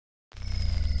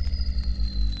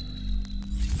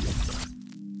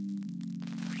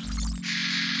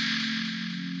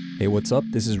Hey, what's up?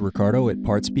 This is Ricardo at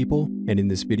Parts People, and in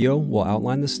this video, we'll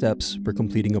outline the steps for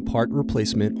completing a part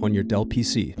replacement on your Dell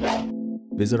PC.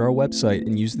 Visit our website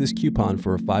and use this coupon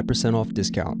for a 5% off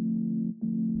discount.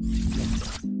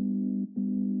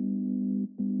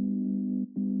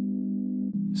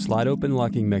 Slide open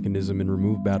locking mechanism and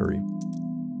remove battery.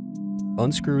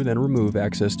 Unscrew, then remove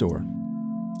access door.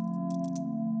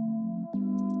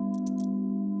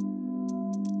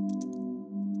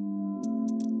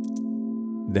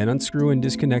 Then unscrew and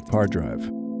disconnect hard drive.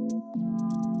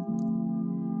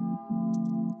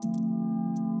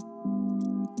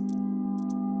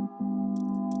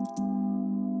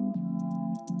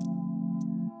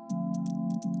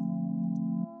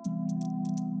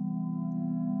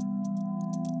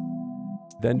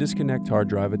 Then disconnect hard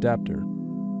drive adapter.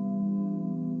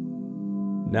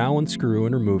 Now unscrew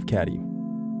and remove caddy.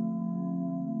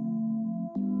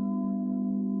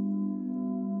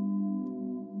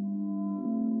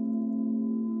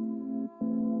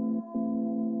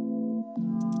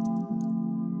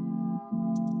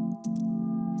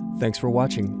 Thanks for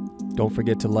watching. Don't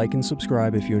forget to like and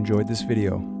subscribe if you enjoyed this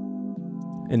video.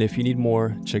 And if you need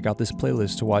more, check out this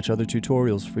playlist to watch other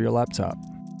tutorials for your laptop.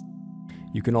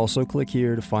 You can also click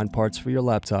here to find parts for your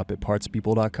laptop at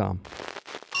partspeople.com.